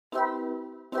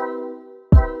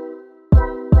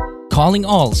Calling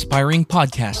all aspiring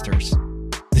podcasters.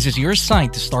 This is your sign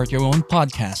to start your own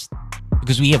podcast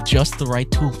because we have just the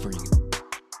right tool for you.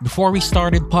 Before we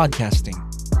started podcasting,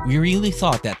 we really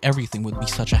thought that everything would be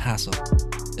such a hassle,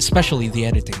 especially the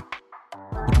editing.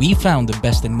 But we found the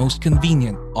best and most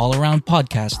convenient all-around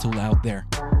podcast tool out there,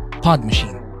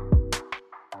 Podmachine.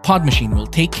 Podmachine will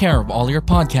take care of all your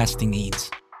podcasting needs,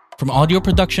 from audio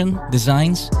production,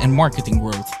 designs, and marketing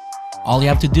growth. All you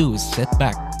have to do is sit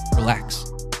back, relax,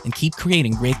 and keep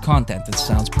creating great content that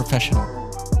sounds professional.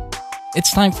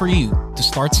 It's time for you to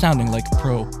start sounding like a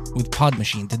pro with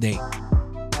Podmachine today.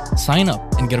 Sign up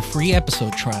and get a free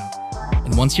episode trial.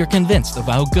 And once you're convinced of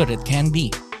how good it can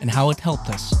be and how it helped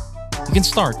us, you can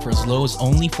start for as low as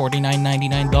only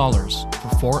 $49.99 for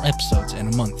 4 episodes in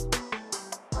a month.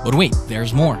 But wait,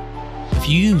 there's more. If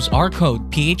you use our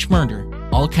code PHMurder,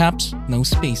 all caps, no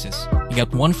spaces, you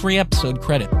get 1 free episode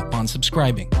credit upon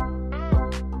subscribing.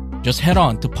 Just head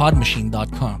on to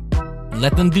podmachine.com and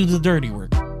let them do the dirty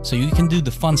work so you can do the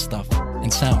fun stuff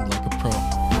and sound like a pro.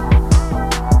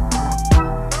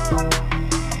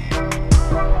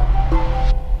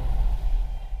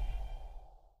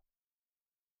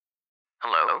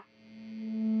 Hello?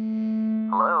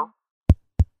 Hello?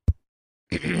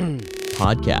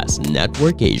 Podcast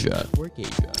Network Asia.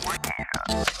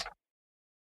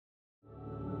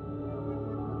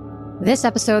 This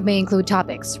episode may include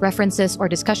topics, references, or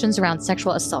discussions around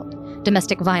sexual assault,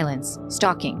 domestic violence,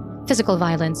 stalking, physical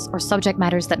violence, or subject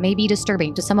matters that may be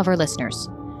disturbing to some of our listeners.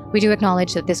 We do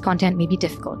acknowledge that this content may be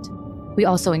difficult. We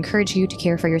also encourage you to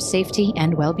care for your safety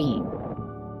and well-being.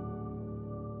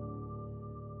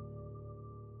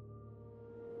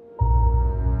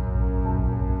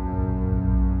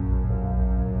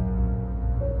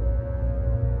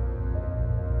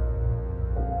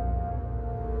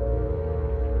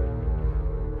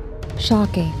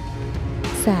 Shocking,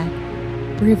 sad,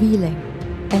 revealing,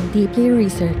 and deeply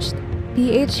researched,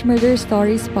 PH Murder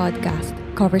Stories podcast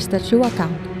covers the true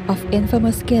account of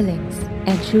infamous killings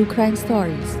and true crime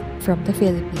stories from the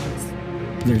Philippines.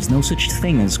 There's no such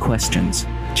thing as questions,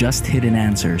 just hidden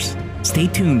answers. Stay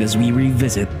tuned as we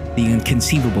revisit the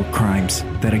inconceivable crimes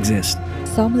that exist.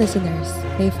 Some listeners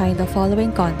may find the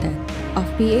following content of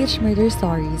PH Murder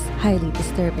Stories highly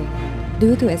disturbing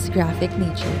due to its graphic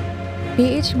nature.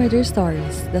 PH Murder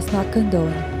Stories does not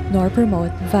condone nor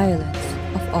promote violence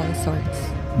of all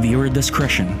sorts. Viewer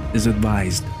discretion is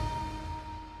advised.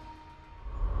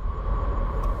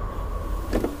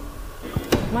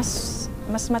 Mas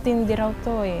matindi raw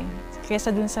to eh.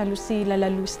 Kesa dun sa Lucila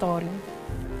Lalu story.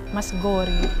 Mas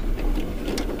gory.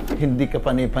 Hindi ka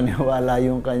panipaniwala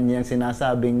yung kanyang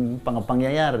sinasabing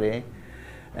pangyayari.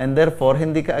 And therefore,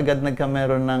 hindi ka agad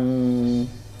nagkameron ng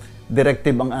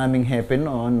directive ang aming hepe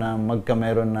noon na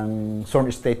magkameron ng sworn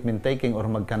statement taking or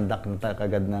mag-conduct na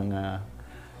kagad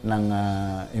ng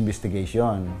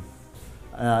investigation.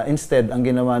 Instead, ang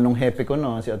ginawa nung hepe ko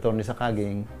noon, si Atty.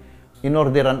 Sakaging,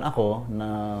 inorderan ako na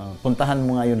puntahan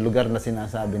mo nga yung lugar na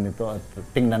sinasabi nito at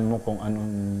tingnan mo kung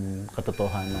anong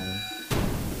katotohanan.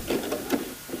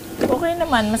 Okay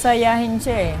naman, masayahin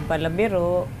siya eh.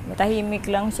 Palabiro, matahimik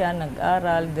lang siya,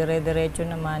 nag-aral, dire-diretso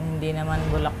naman, hindi naman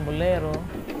bulak-bulero.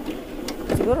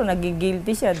 Siguro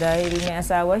nagigilty siya dahil may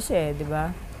asawa siya eh, di ba?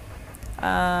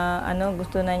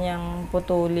 Gusto na niyang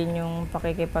putulin yung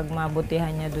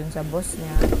pakikipagmabutihan niya dun sa boss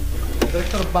niya.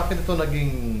 Director, bakit ito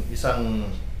naging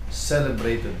isang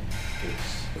celebrated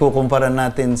case? Kukumpara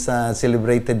natin sa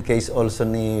celebrated case also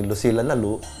ni Lucila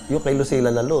Lalu, yung kay Lucila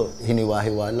Lalu,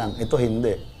 hiniwa-hiwa lang. Ito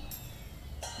hindi.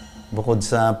 Bukod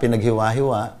sa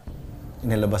pinaghiwa-hiwa,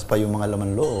 inilabas pa yung mga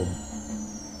laman loob.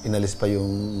 Inalis pa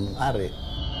yung ari.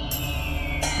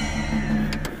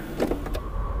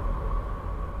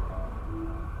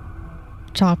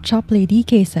 Chop Chop Lady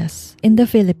cases in the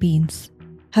Philippines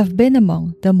have been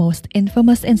among the most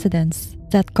infamous incidents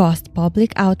that caused public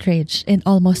outrage in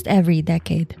almost every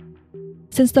decade.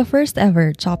 Since the first ever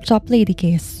Chop Chop Lady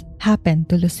case happened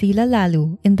to Lucila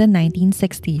Lalu in the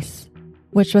 1960s,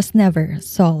 which was never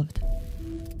solved.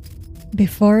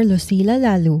 Before Lucila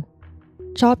Lalu,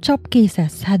 Chop Chop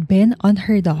cases had been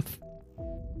unheard of.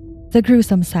 The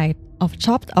gruesome sight of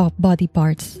chopped up body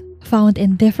parts found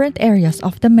in different areas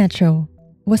of the metro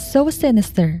was so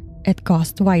sinister it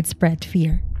caused widespread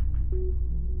fear.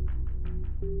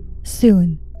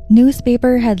 Soon,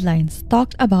 newspaper headlines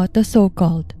talked about the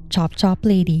so-called Chop Chop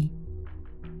Lady.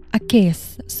 A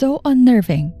case so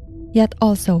unnerving, yet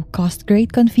also caused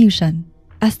great confusion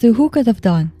as to who could have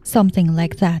done something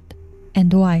like that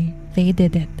and why they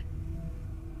did it.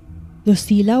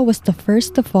 Lucila was the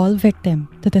first to fall victim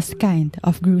to this kind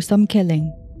of gruesome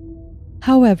killing.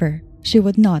 However, she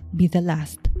would not be the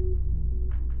last.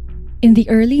 In the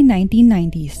early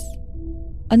 1990s,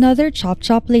 another Chop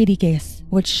Chop Lady case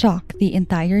would shock the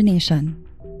entire nation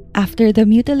after the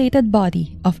mutilated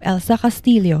body of Elsa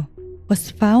Castillo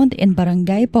was found in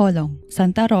Barangay Polong,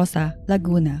 Santa Rosa,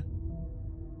 Laguna.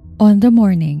 On the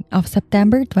morning of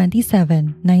September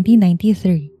 27,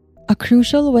 1993, a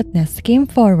crucial witness came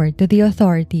forward to the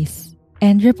authorities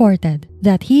and reported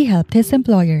that he helped his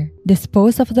employer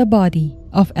dispose of the body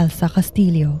of Elsa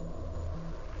Castillo.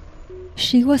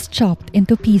 She was chopped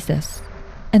into pieces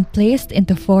and placed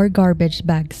into 4 garbage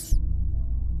bags.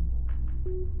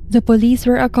 The police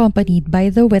were accompanied by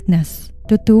the witness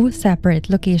to 2 separate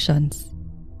locations.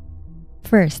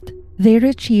 First, they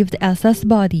retrieved Elsa's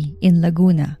body in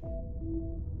Laguna.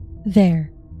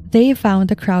 There, they found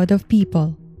a crowd of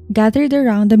people gathered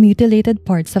around the mutilated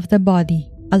parts of the body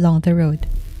along the road.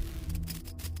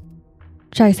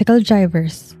 Tricycle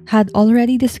drivers had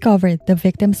already discovered the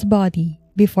victim's body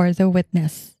before the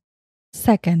witness.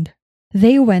 Second,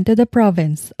 they went to the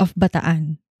province of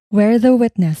Bataan, where the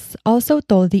witness also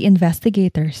told the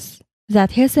investigators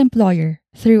that his employer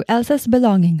threw Elsa's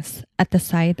belongings at the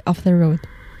side of the road.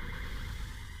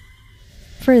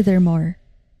 Furthermore,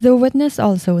 the witness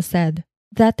also said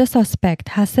that the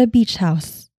suspect has a beach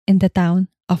house in the town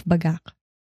of Bagak.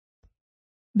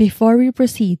 Before we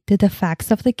proceed to the facts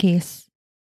of the case,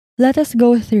 let us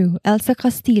go through Elsa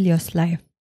Castillo's life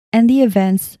and the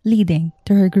events leading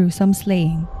to her gruesome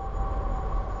slaying.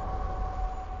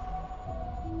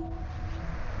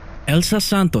 Elsa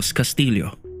Santos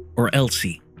Castillo, or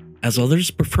Elsie, as others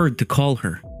preferred to call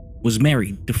her, was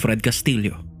married to Fred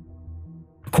Castillo.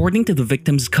 According to the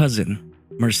victim's cousin,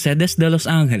 Mercedes de los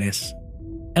Angeles,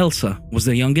 Elsa was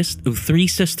the youngest of 3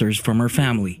 sisters from her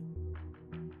family.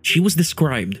 She was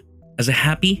described as a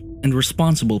happy and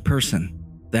responsible person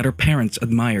that her parents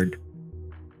admired.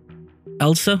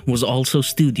 Elsa was also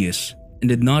studious and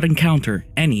did not encounter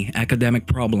any academic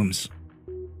problems.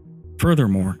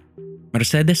 Furthermore,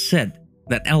 Mercedes said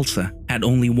that Elsa had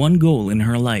only one goal in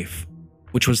her life,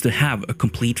 which was to have a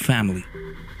complete family.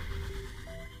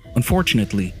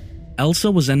 Unfortunately, Elsa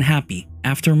was unhappy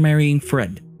after marrying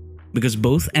Fred because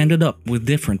both ended up with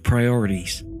different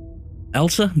priorities.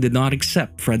 Elsa did not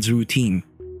accept Fred's routine,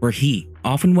 where he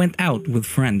often went out with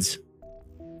friends.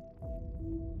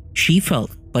 She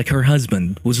felt like her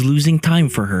husband was losing time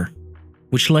for her,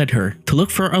 which led her to look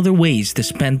for other ways to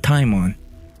spend time on.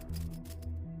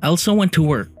 Elsa went to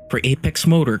work for Apex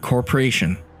Motor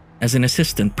Corporation as an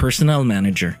assistant personnel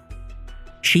manager.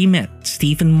 She met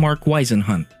Stephen Mark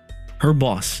Weisenhunt, her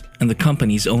boss and the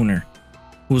company's owner,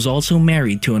 who was also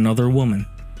married to another woman.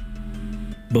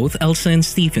 Both Elsa and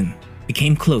Stephen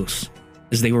became close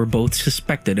as they were both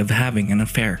suspected of having an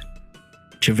affair,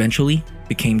 which eventually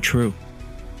became true.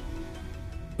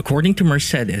 According to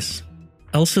Mercedes,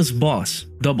 Elsa's boss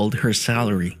doubled her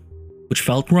salary, which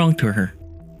felt wrong to her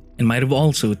and might have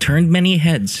also turned many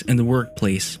heads in the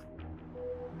workplace.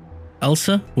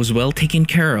 Elsa was well taken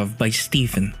care of by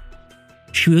Stephen.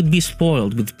 She would be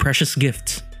spoiled with precious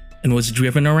gifts and was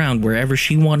driven around wherever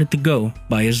she wanted to go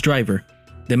by his driver,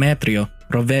 Demetrio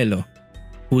Ravello,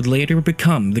 who would later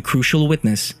become the crucial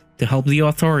witness to help the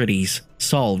authorities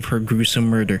solve her gruesome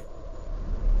murder.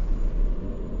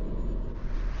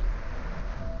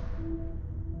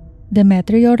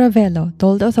 Demetrio Ravello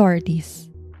told authorities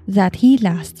that he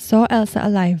last saw Elsa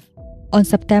alive on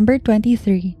September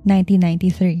 23,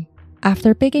 1993,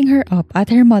 after picking her up at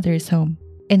her mother's home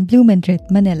in Blumentritt,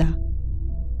 Manila.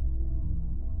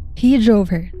 He drove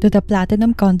her to the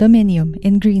Platinum Condominium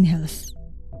in Green Hills,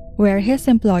 where his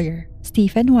employer,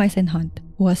 Stephen Weisenhunt,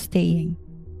 was staying.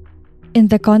 In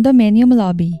the condominium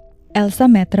lobby, Elsa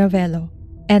met Ravello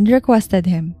and requested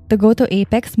him to go to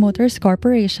Apex Motors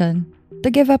Corporation to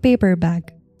give a paper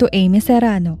bag to Amy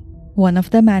Serrano, one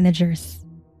of the managers.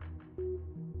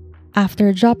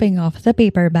 After dropping off the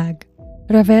paper bag,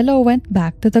 Ravello went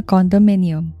back to the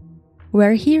condominium,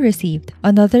 where he received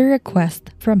another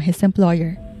request from his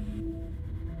employer.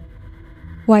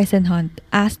 Weisenhunt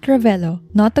asked Ravello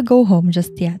not to go home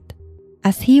just yet,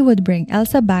 as he would bring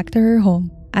Elsa back to her home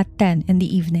at 10 in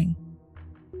the evening.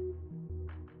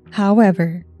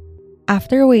 However,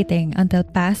 after waiting until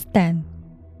past 10,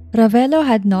 Ravello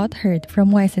had not heard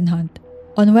from Weisenhunt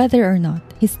on whether or not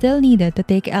he still needed to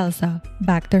take Elsa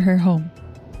back to her home.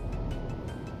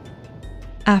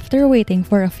 After waiting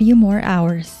for a few more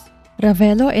hours,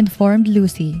 Ravello informed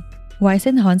Lucy,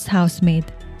 Weisenhunt's housemaid,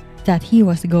 that he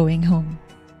was going home.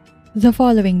 The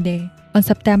following day, on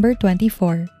September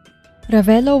 24,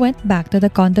 Ravello went back to the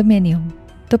condominium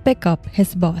to pick up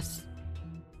his boss.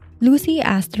 Lucy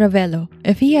asked Ravello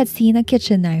if he had seen a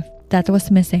kitchen knife that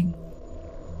was missing.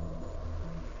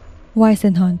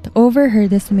 Weisenhunt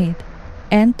overheard his maid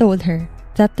and told her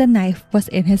that the knife was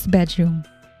in his bedroom.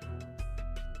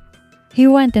 He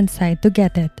went inside to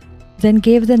get it, then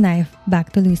gave the knife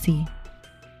back to Lucy.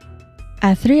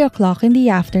 At 3 o'clock in the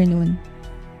afternoon,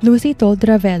 Lucy told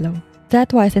Ravello that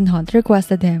Weisenhunt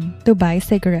requested him to buy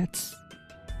cigarettes.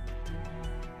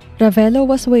 Ravello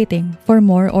was waiting for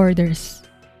more orders,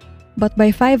 but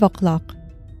by 5 o'clock,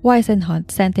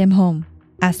 Weisenhunt sent him home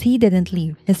as he didn't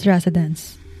leave his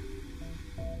residence.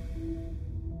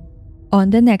 On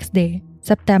the next day,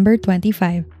 September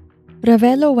 25,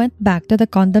 Ravello went back to the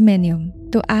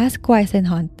condominium to ask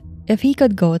Weisenhunt if he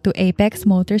could go to Apex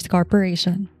Motors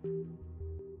Corporation.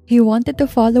 He wanted to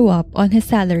follow up on his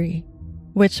salary,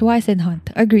 which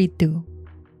Weisenhunt agreed to.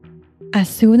 As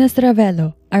soon as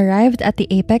Ravello arrived at the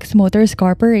Apex Motors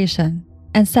Corporation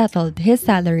and settled his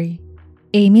salary,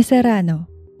 Amy Serrano,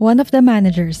 one of the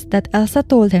managers that Elsa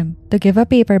told him to give a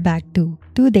paper bag to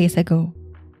 2 days ago,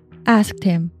 asked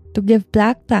him to give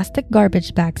black plastic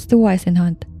garbage bags to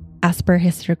Weisenhunt as per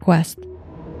his request.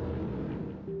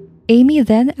 Amy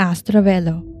then asked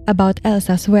Ravello about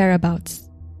Elsa's whereabouts,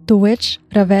 to which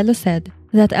Ravello said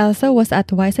that Elsa was at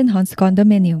Weisenhunt's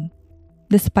condominium,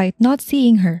 despite not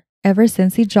seeing her ever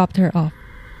since he dropped her off.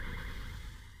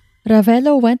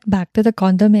 Ravello went back to the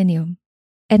condominium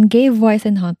and gave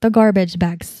Weisenhunt the garbage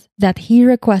bags that he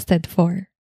requested for.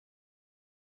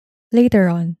 Later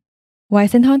on,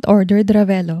 Weisenhunt ordered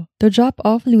Ravello to drop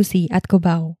off Lucy at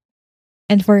Cubao,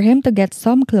 and for him to get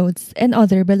some clothes and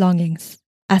other belongings,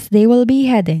 as they will be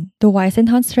heading to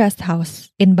Weisenhunt's rest house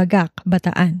in Bagak,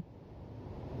 Bataan.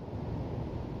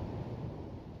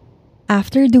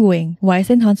 After doing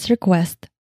Weisenhunt's request,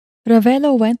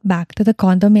 Ravello went back to the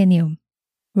condominium,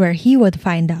 where he would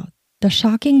find out the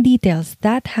shocking details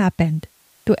that happened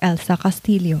to Elsa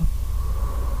Castillo.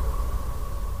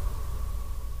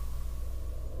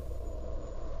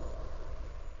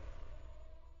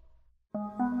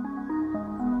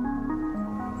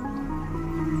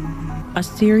 A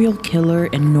serial killer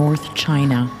in North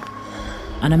China,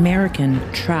 an American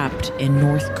trapped in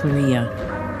North Korea,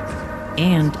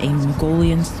 and a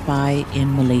Mongolian spy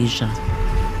in Malaysia.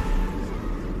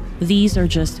 These are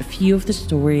just a few of the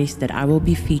stories that I will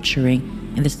be featuring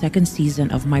in the second season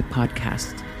of my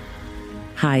podcast.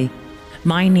 Hi,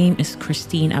 my name is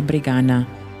Christine Abrigana,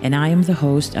 and I am the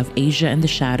host of Asia in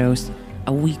the Shadows,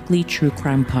 a weekly true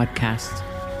crime podcast.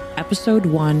 Episode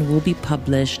 1 will be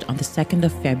published on the 2nd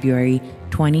of February,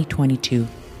 2022.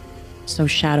 So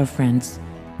Shadow friends,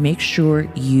 make sure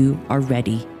you are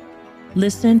ready.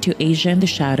 Listen to Asia in the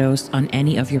Shadows on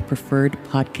any of your preferred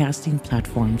podcasting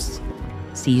platforms.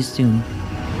 See you soon.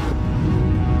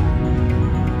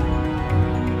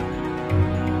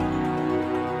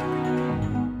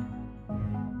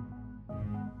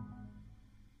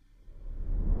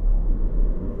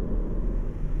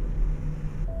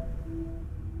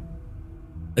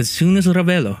 As soon as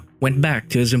Ravello went back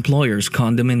to his employer's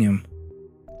condominium,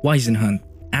 Weisenhunt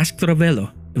asked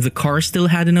Ravello if the car still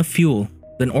had enough fuel,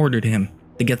 then ordered him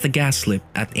to get the gas slip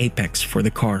at Apex for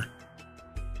the car.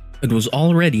 It was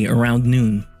already around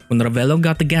noon when Ravello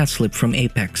got the gas slip from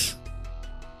Apex.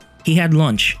 He had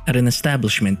lunch at an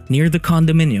establishment near the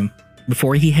condominium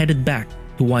before he headed back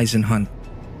to Weisenhunt.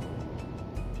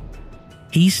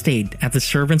 He stayed at the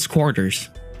servants' quarters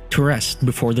to rest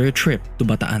before their trip to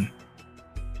Bataan.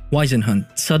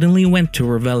 Weisenhunt suddenly went to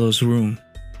Ravello's room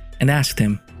and asked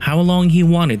him how long he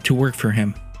wanted to work for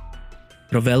him.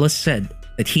 Ravello said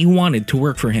that he wanted to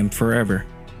work for him forever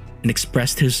and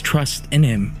expressed his trust in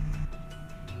him.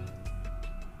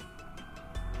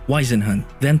 Weisenhunt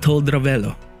then told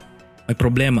Ravello, "May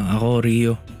problema ako,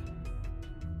 Rio."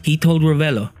 He told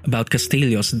Ravello about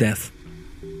Castillo's death,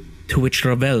 to which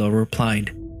Ravello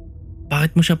replied,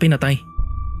 "Bakit mo siya pinatay?"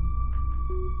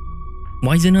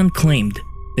 Weisenhunt claimed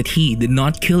that he did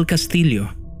not kill Castillo,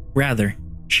 rather,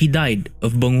 she died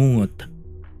of bangungot,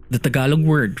 the Tagalog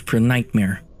word for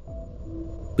nightmare.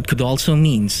 It could also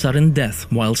mean sudden death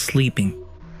while sleeping.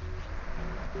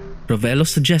 Ravello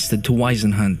suggested to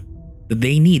Weisenhunt that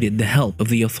they needed the help of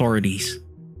the authorities,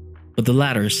 but the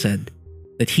latter said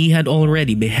that he had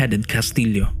already beheaded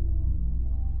Castillo.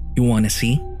 "You wanna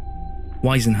see?"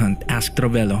 Weisenhunt asked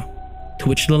Ravello, to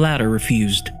which the latter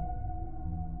refused.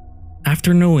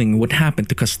 After knowing what happened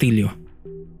to Castillo,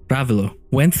 Ravello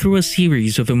went through a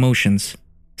series of emotions,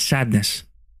 sadness,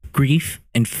 grief,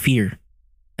 and fear,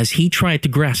 as he tried to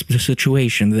grasp the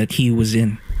situation that he was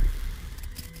in.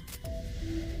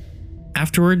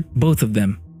 Afterward, both of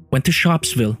them went to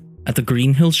Shopsville at the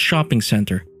Green Hills Shopping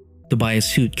Center to buy a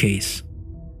suitcase.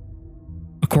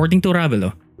 According to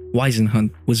Ravello,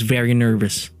 Weisenhunt was very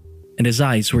nervous and his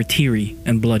eyes were teary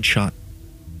and bloodshot.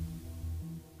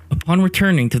 Upon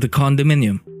returning to the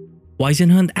condominium,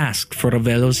 Weisenhunt asked for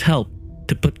Ravelo's help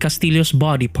to put Castillo's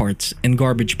body parts in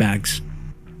garbage bags.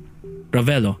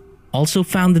 Ravelo also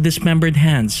found the dismembered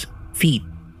hands, feet,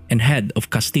 and head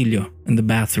of Castillo in the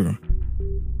bathroom.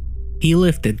 He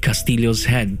lifted Castillo's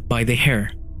head by the hair,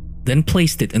 then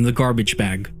placed it in the garbage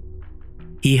bag.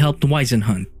 He helped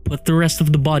Weisenhunt put the rest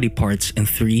of the body parts in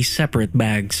 3 separate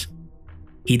bags.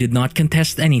 He did not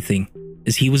contest anything,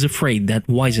 as he was afraid that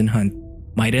Weisenhunt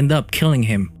might end up killing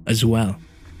him as well.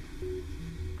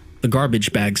 The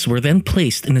garbage bags were then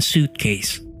placed in a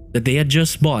suitcase that they had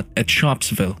just bought at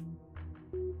Shopsville.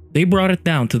 They brought it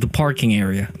down to the parking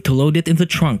area to load it in the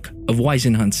trunk of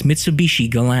Weisenhunt's Mitsubishi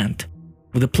Galant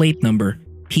with a plate number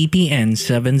PPN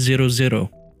 700.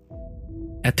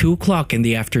 At 2 o'clock in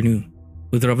the afternoon,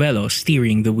 with Ravelo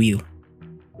steering the wheel,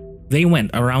 they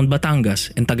went around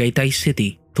Batangas and Tagaytay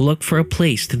City to look for a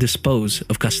place to dispose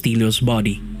of Castillo's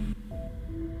body.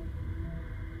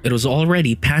 It was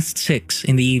already past 6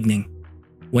 in the evening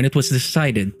when it was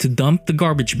decided to dump the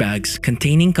garbage bags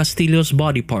containing Castillo's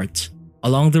body parts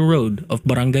along the road of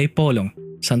Barangay Polong,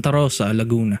 Santa Rosa,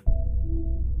 Laguna.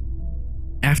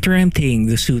 After emptying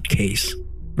the suitcase,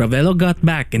 Ravelo got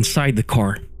back inside the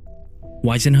car.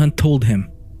 Weisenhunt told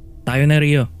him, "Tayo na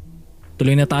Rio.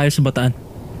 Tuloy na tayo sa Bataan."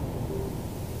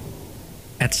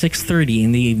 At 6:30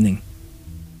 in the evening,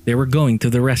 they were going to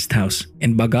the rest house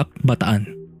in Bagak, Bataan.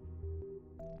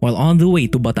 While on the way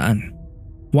to Bataan,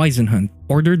 Weisenhunt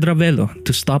ordered Ravelo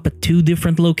to stop at 2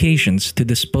 different locations to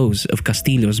dispose of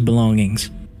Castillo's belongings.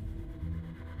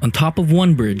 On top of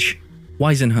one bridge,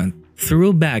 Weisenhunt threw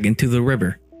a bag into the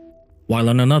river, while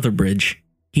on another bridge,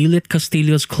 he lit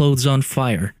Castillo's clothes on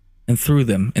fire and threw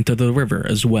them into the river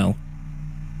as well.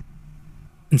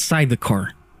 Inside the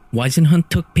car, Weisenhunt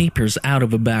took papers out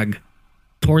of a bag,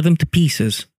 tore them to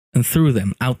pieces, and threw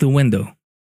them out the window.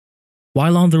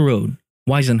 While on the road,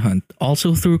 Weisenhunt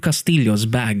also threw Castillo's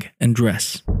bag and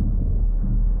dress.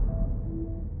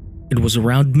 It was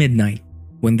around midnight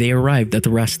when they arrived at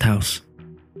the rest house.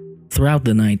 Throughout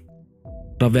the night,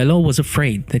 Ravelo was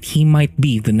afraid that he might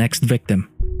be the next victim.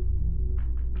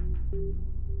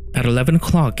 At 11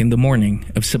 o'clock in the morning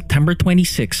of September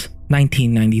 26,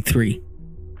 1993,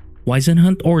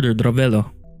 Weisenhunt ordered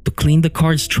Ravelo to clean the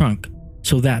car's trunk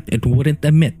so that it wouldn't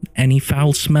emit any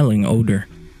foul-smelling odor.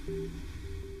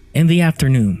 In the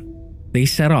afternoon, they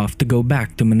set off to go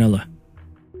back to Manila.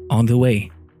 On the way,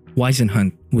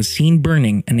 Weisenhunt was seen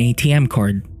burning an ATM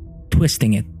card,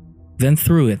 twisting it, then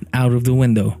threw it out of the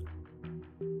window.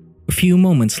 A few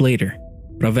moments later,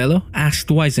 Ravelo asked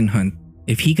Weisenhunt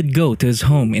if he could go to his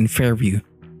home in Fairview.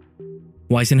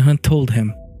 Weisenhunt told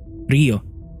him, "Rio,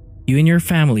 you and your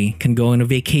family can go on a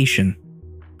vacation.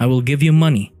 I will give you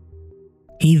money."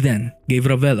 He then gave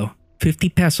Ravelo 50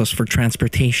 pesos for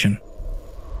transportation.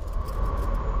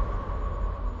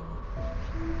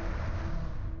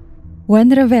 When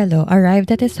Ravelo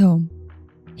arrived at his home,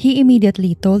 he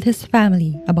immediately told his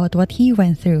family about what he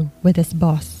went through with his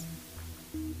boss.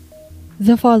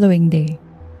 The following day,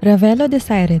 Ravelo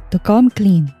decided to come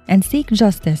clean and seek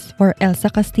justice for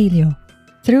Elsa Castillo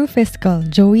through Fiscal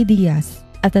Joey Diaz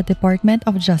at the Department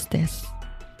of Justice.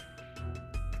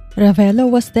 Ravelo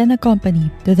was then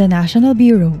accompanied to the National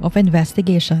Bureau of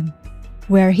Investigation,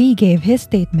 where he gave his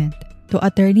statement to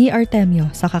Attorney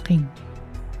Artemio Sacaking.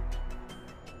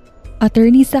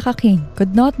 Attorney Sacaking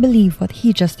could not believe what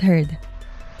he just heard.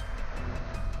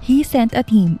 He sent a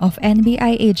team of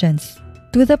NBI agents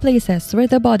to the places where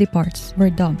the body parts were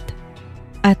dumped.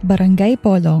 At Barangay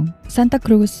Polong, Santa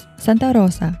Cruz, Santa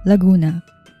Rosa, Laguna,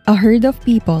 a herd of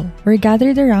people were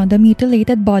gathered around the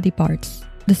mutilated body parts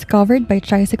discovered by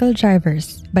tricycle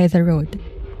drivers by the road.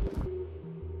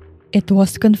 It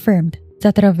was confirmed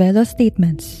that Ravelo's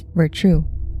statements were true.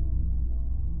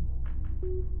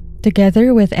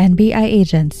 Together with NBI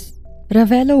agents,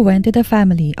 Ravelo went to the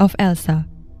family of Elsa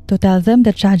to tell them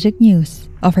the tragic news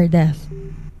of her death.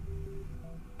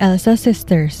 Elsa's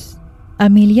sisters,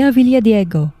 Amelia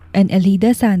Villadiego and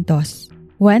Elida Santos,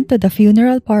 went to the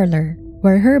funeral parlor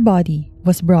where her body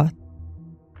was brought.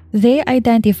 They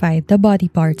identified the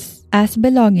body parts as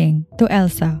belonging to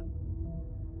Elsa.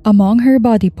 Among her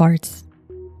body parts,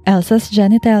 Elsa's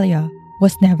genitalia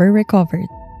was never recovered.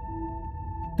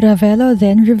 Ravelo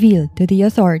then revealed to the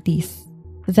authorities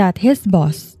that his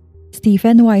boss,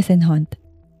 Stephen Weisenhunt,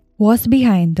 was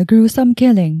behind the gruesome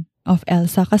killing of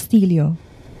Elsa Castillo.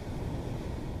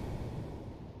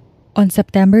 On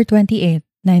September 28,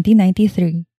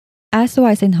 1993, as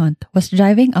Weisenhunt was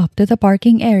driving up to the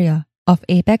parking area of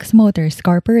Apex Motors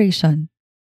Corporation,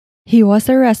 he was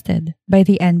arrested by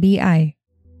the NBI.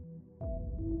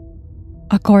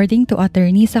 According to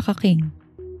attorney Sakaking,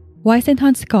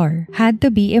 Whisenhunt's car had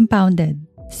to be impounded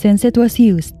since it was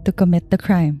used to commit the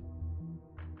crime.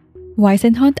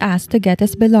 Whisenhunt asked to get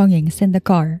his belongings in the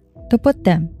car to put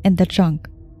them in the trunk.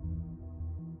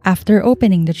 After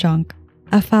opening the trunk,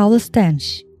 a foul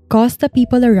stench caused the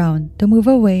people around to move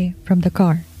away from the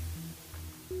car.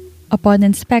 Upon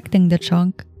inspecting the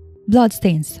trunk,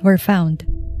 bloodstains were found,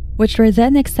 which were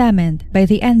then examined by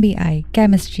the NBI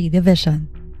Chemistry Division.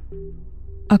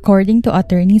 According to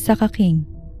attorney Sakaking,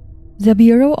 the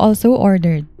Bureau also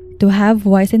ordered to have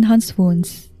Whisenhunt's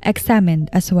wounds examined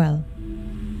as well.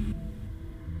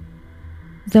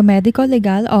 The medical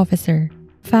legal officer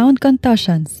found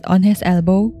contusions on his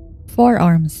elbow,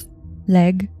 forearms,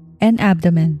 leg, and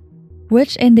abdomen,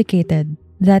 which indicated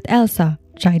that Elsa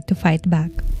tried to fight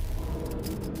back.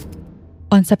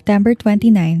 On September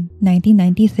 29,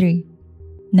 1993,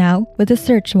 now with a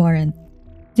search warrant,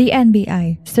 the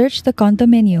NBI searched the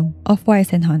condominium of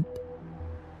Whisenhunt.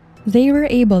 They were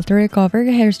able to recover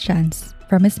hair strands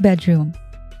from his bedroom.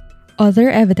 Other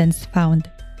evidence found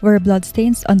were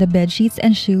bloodstains on the bedsheets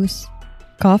and shoes,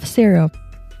 cough syrup,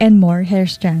 and more hair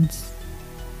strands.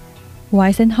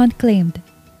 Whisenhunt claimed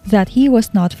that he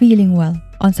was not feeling well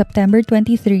on September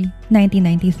 23,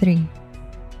 1993,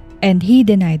 and he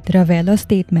denied Ravelo's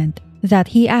statement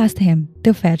that he asked him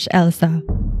to fetch Elsa.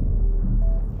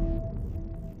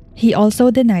 He also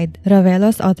denied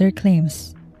Ravelo's other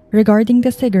claims regarding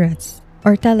the cigarettes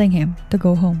or telling him to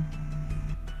go home.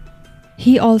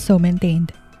 He also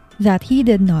maintained that he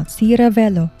did not see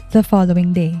Ravelo the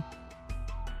following day.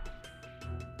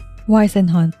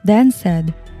 Whisenhunt then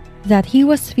said that he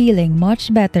was feeling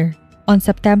much better on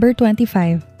September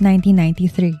 25,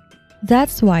 1993.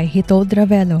 That's why he told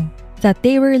Ravelo that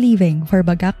they were leaving for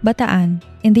Bagak Bataan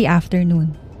in the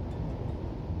afternoon.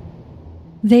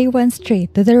 They went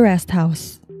straight to the rest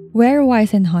house, where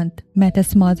Whisenhunt met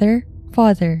his mother,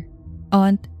 father,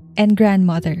 aunt, and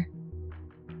grandmother.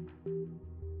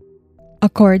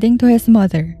 According to his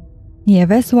mother,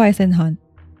 Nieves Whisenhunt,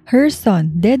 her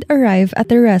son did arrive at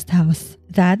the rest house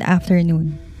that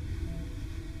afternoon.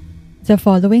 The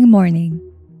following morning,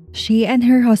 she and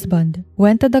her husband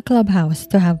went to the clubhouse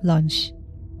to have lunch.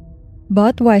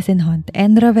 But Whisenhunt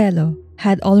and Ravelo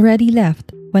had already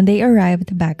left when they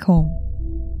arrived back home.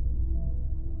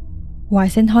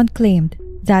 Whisenhunt claimed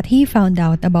that he found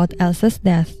out about Elsa's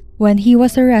death when he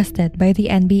was arrested by the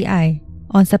NBI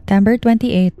on September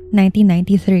 28,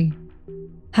 1993.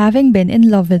 Having been in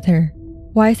love with her,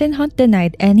 Whisenhunt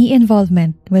denied any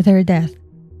involvement with her death,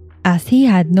 as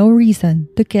he had no reason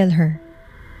to kill her.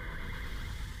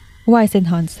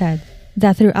 Whisenhunt said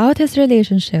that throughout his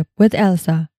relationship with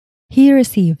Elsa, he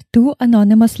received 2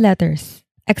 anonymous letters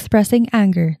expressing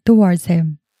anger towards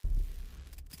him.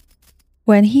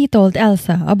 When he told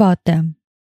Elsa about them,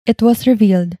 it was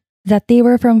revealed that they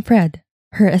were from Fred,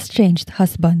 her estranged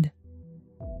husband.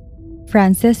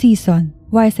 Frances Season,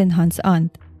 Whisenhunt's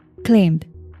aunt, claimed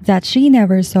that she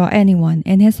never saw anyone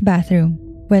in his bathroom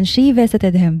when she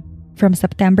visited him from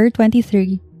September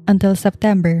 23 until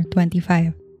September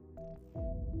 25.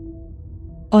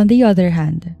 On the other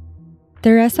hand,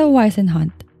 Teresa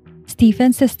Whisenhunt,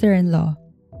 Stephen's sister-in-law,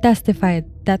 testified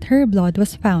that her blood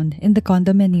was found in the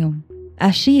condominium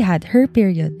as she had her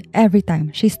period every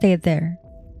time she stayed there.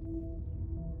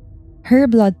 Her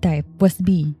blood type was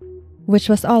B, which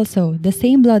was also the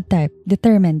same blood type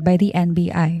determined by the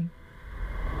NBI.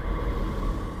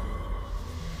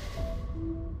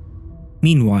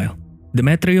 Meanwhile,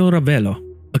 Demetrio Ravelo,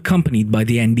 accompanied by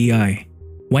the NBI,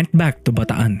 went back to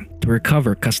Bataan to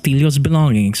recover Castillo's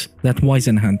belongings that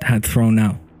Whisenhunt had thrown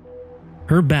out.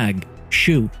 Her bag,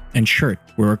 shoe, and shirt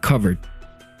were recovered,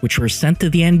 which were sent to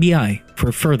the NBI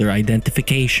for further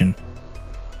identification.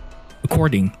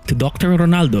 According to Dr.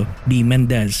 Ronaldo B.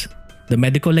 Mendez, the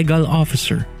medical legal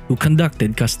officer who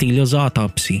conducted Castillo's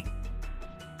autopsy,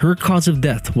 her cause of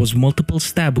death was multiple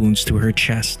stab wounds to her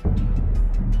chest.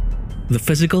 The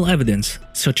physical evidence,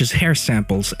 such as hair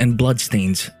samples and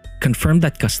bloodstains, confirmed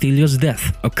that Castillo's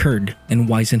death occurred in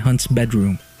Whisenhunt's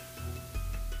bedroom.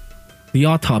 The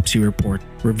autopsy report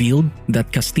revealed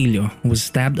that Castillo was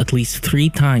stabbed at least 3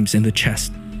 times in the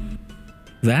chest.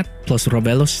 That, plus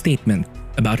Ravelo's statement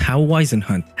about how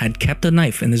Whisenhunt had kept a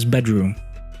knife in his bedroom,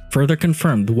 further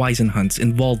confirmed Whisenhunt's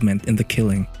involvement in the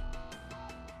killing.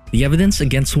 The evidence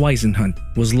against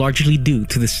Whisenhunt was largely due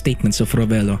to the statements of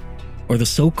Ravelo, or the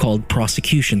so-called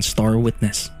prosecution star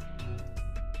witness.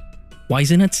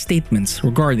 Whisenhunt's statements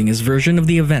regarding his version of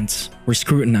the events were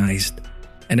scrutinized,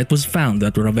 and it was found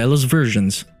that Ravelo's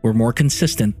versions were more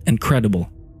consistent and credible.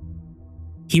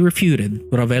 He refuted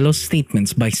Ravelo's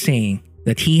statements by saying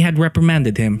that he had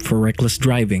reprimanded him for reckless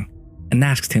driving and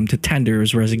asked him to tender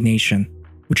his resignation,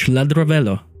 which led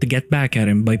Ravelo to get back at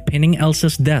him by pinning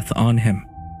Elsa's death on him.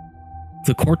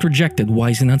 The court rejected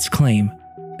Whisenhunt's claim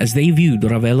as they viewed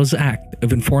Ravelo's act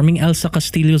of informing Elsa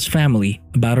Castillo's family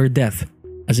about her death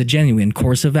as a genuine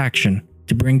course of action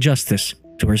to bring justice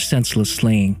to her senseless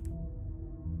slaying.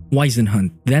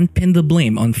 Whisenhunt then pinned the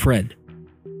blame on Fred,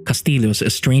 Castillo's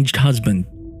estranged husband,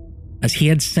 as he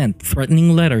had sent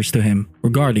threatening letters to him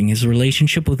regarding his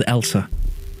relationship with Elsa.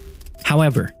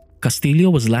 However, Castillo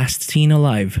was last seen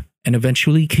alive and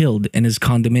eventually killed in his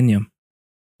condominium,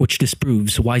 which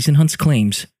disproves Whisenhunt's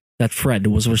claims that Fred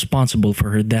was responsible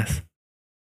for her death.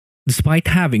 Despite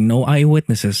having no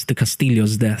eyewitnesses to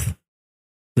Castillo's death,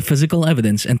 the physical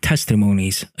evidence and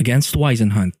testimonies against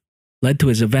Whisenhunt led to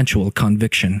his eventual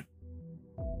conviction.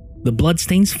 The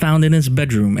bloodstains found in his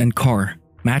bedroom and car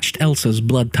matched Elsa's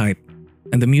blood type,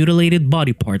 and the mutilated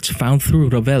body parts found through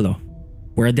Ravelo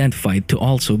were identified to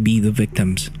also be the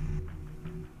victims.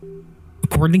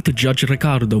 According to Judge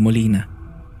Ricardo Molina,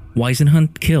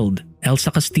 Whisenhunt killed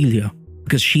Elsa Castillo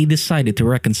because she decided to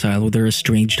reconcile with her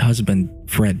estranged husband,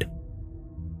 Fred.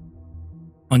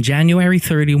 On January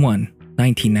 31,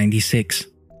 1996,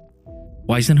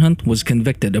 Whisenhunt was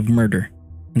convicted of murder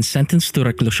and sentenced to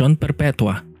reclusión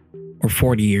perpetua, or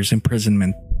 40 years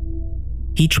imprisonment.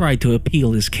 He tried to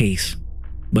appeal his case,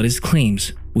 but his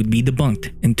claims would be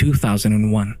debunked in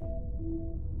 2001.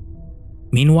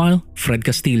 Meanwhile, Fred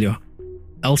Castillo,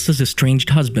 Elsa's estranged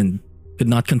husband, could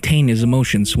not contain his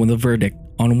emotions when the verdict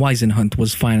on Whisenhunt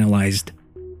was finalized.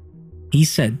 He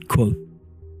said, quote,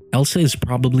 "Elsa is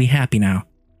probably happy now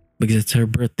because it's her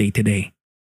birthday today,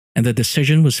 and the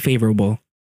decision was favorable.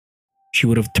 She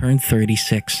would have turned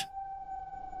 36,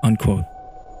 unquote.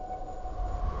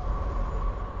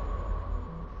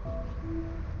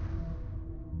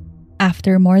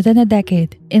 After more than a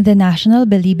decade in the National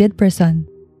Bilibid prison,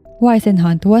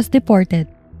 Whisenhunt was deported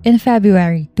in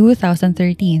February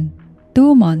 2013,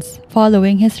 2 months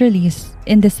following his release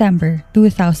in December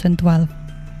 2012.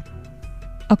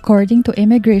 According to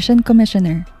Immigration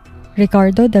Commissioner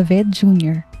Ricardo David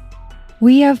Jr.,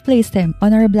 "We have placed him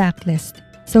on our blacklist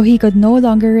so he could no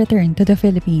longer return to the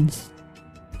Philippines.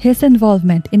 His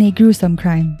involvement in a gruesome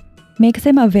crime makes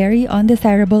him a very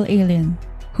undesirable alien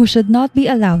who should not be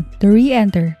allowed to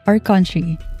re-enter our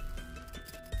country."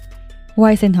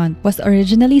 Whisenhunt was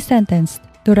originally sentenced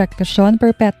to reclusión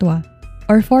perpetua,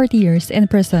 or 40 years in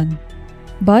prison,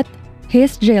 but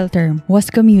his jail term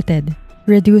was commuted,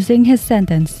 reducing his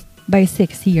sentence by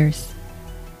 6 years.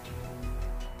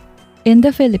 In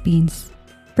the Philippines,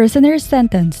 prisoners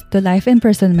sentenced to life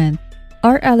imprisonment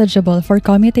are eligible for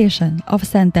commutation of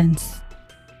sentence.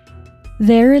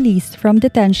 Their release from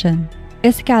detention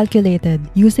is calculated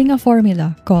using a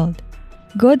formula called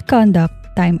Good Conduct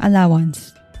Time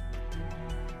Allowance.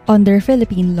 Under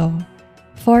Philippine law,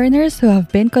 foreigners who have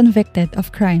been convicted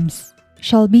of crimes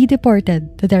shall be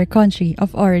deported to their country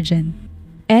of origin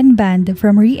and banned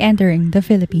from re-entering the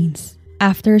Philippines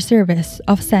after service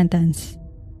of sentence.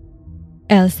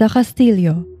 Elsa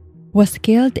Castillo was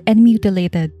killed and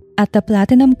mutilated at the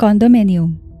Platinum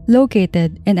Condominium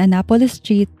located in Annapolis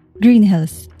Street, Green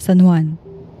Hills, San Juan.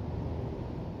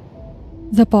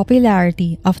 The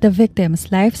popularity of the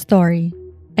victim's life story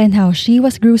and how she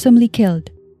was gruesomely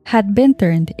killed had been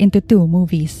turned into 2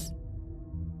 movies.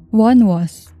 One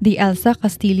was the Elsa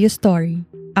Castillo story,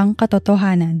 Ang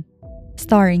Katotohanan,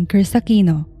 starring Chris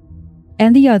Aquino,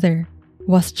 and the other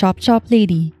was Chop Chop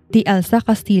Lady, the Elsa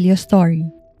Castillo story,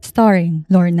 starring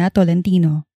Lorna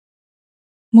Tolentino.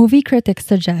 Movie critics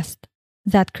suggest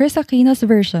that Chris Aquino's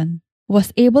version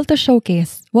was able to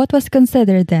showcase what was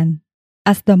considered then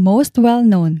as the most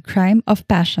well-known crime of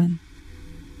passion.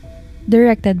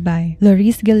 Directed by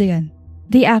Laurice Gillian,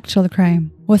 the actual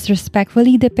crime was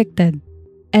respectfully depicted,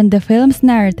 and the film's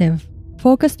narrative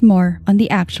focused more on the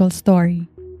actual story.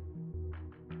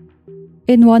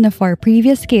 In one of our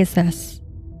previous cases,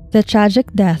 the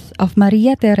tragic death of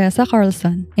Maria Teresa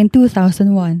Carlson in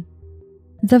 2001,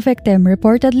 the victim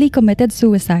reportedly committed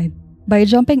suicide by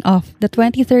jumping off the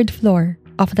 23rd floor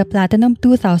of the Platinum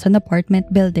 2000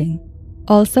 apartment building,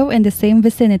 also in the same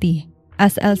vicinity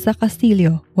as Elsa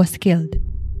Castillo was killed.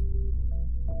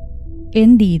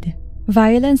 Indeed,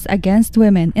 violence against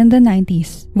women in the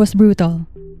 90s was brutal,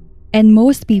 and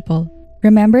most people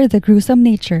remember the gruesome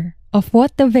nature of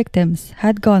what the victims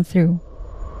had gone through.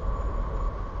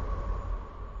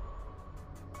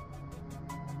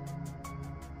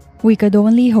 We could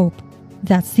only hope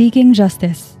that seeking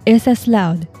justice is as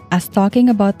loud as talking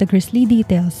about the grisly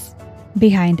details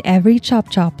behind every Chop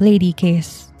Chop Lady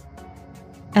case.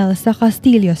 Elsa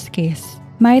Castillo's case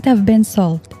might have been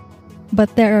solved,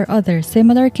 but there are other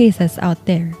similar cases out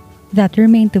there that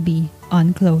remain to be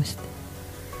unclosed.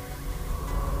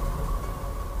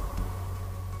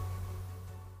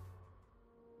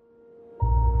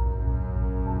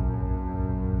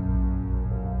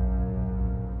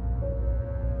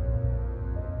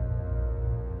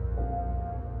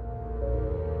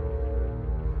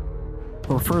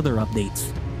 For further updates,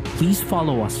 please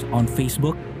follow us on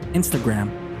Facebook,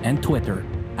 Instagram, and Twitter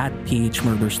at PH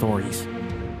Murder Stories,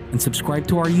 and subscribe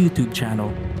to our YouTube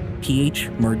channel, PH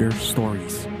Murder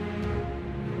Stories.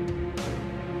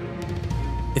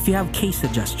 If you have case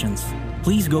suggestions,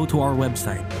 please go to our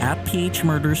website at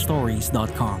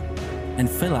phmurderstories.com and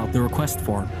fill out the request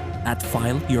form at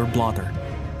File Your Blotter.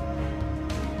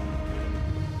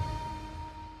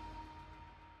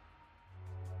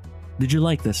 Did you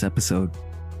like this episode?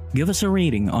 Give us a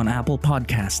rating on Apple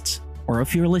Podcasts, or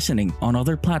if you're listening on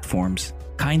other platforms,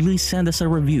 kindly send us a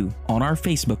review on our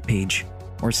Facebook page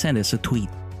or send us a tweet.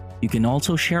 You can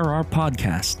also share our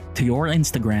podcast to your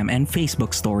Instagram and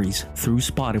Facebook stories through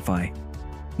Spotify.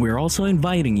 We're also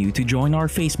inviting you to join our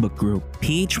Facebook group,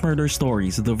 PH Murder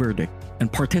Stories The Verdict,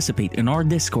 and participate in our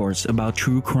discourse about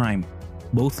true crime,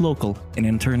 both local and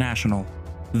international.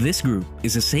 This group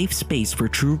is a safe space for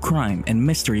true crime and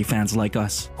mystery fans like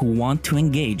us who want to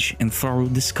engage in thorough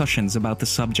discussions about the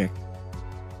subject.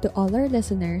 To all our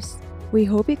listeners, we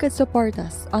hope you could support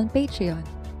us on Patreon.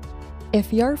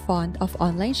 If you're fond of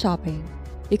online shopping,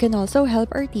 you can also help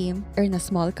our team earn a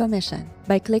small commission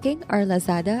by clicking our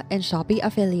Lazada and Shopee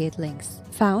affiliate links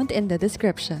found in the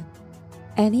description.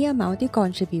 Any amount you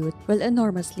contribute will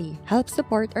enormously help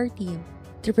support our team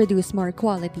to produce more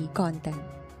quality content.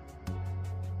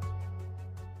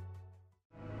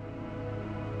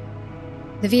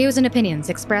 The views and opinions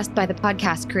expressed by the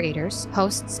podcast creators,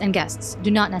 hosts, and guests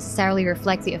do not necessarily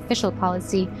reflect the official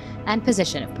policy and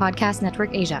position of Podcast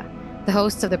Network Asia, the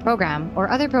hosts of the program,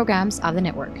 or other programs of the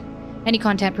network. Any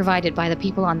content provided by the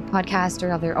people on the podcast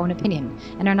are of their own opinion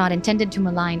and are not intended to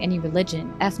malign any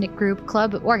religion, ethnic group,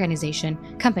 club,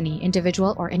 organization, company,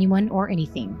 individual, or anyone or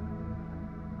anything.